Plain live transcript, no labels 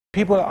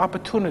People are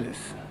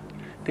opportunists.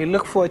 They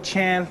look for a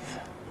chance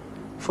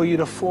for you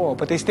to fall,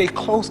 but they stay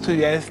close to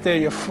you as they're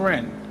your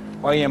friend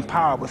while you're in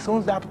power. But as soon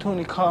as the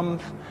opportunity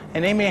comes,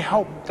 and they may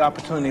help the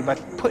opportunity by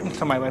putting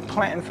somebody, by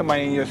planting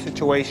somebody in your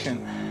situation,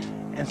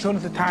 and as soon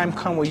as the time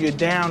comes where you're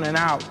down and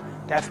out,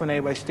 that's when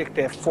everybody stick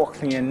their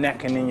forks in your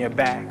neck and in your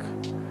back.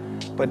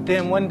 But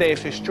then one day,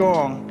 if you're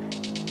strong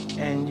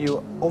and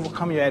you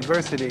overcome your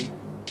adversity,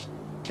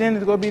 then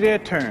it's going to be their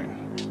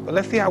turn. But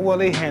let's see how well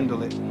they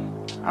handle it.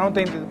 I don't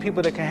think that the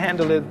people that can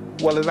handle it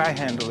well as I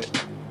handle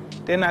it.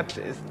 They're not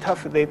as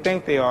tough as they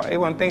think they are.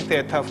 Everyone thinks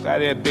they're a tough guy,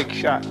 they're a big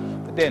shot,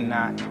 but they're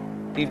not,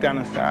 deep down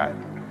inside.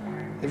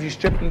 If you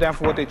strip them down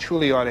for what they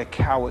truly are, they're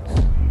cowards,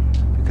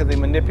 because they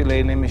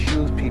manipulate and they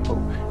misuse people.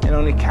 And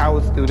only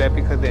cowards do that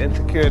because they're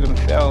insecure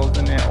themselves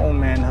and their own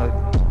manhood.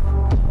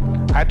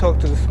 I talk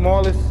to the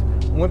smallest,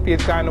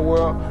 wimpiest guy in the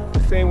world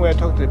the same way I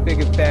talk to the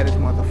biggest, baddest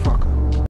motherfucker.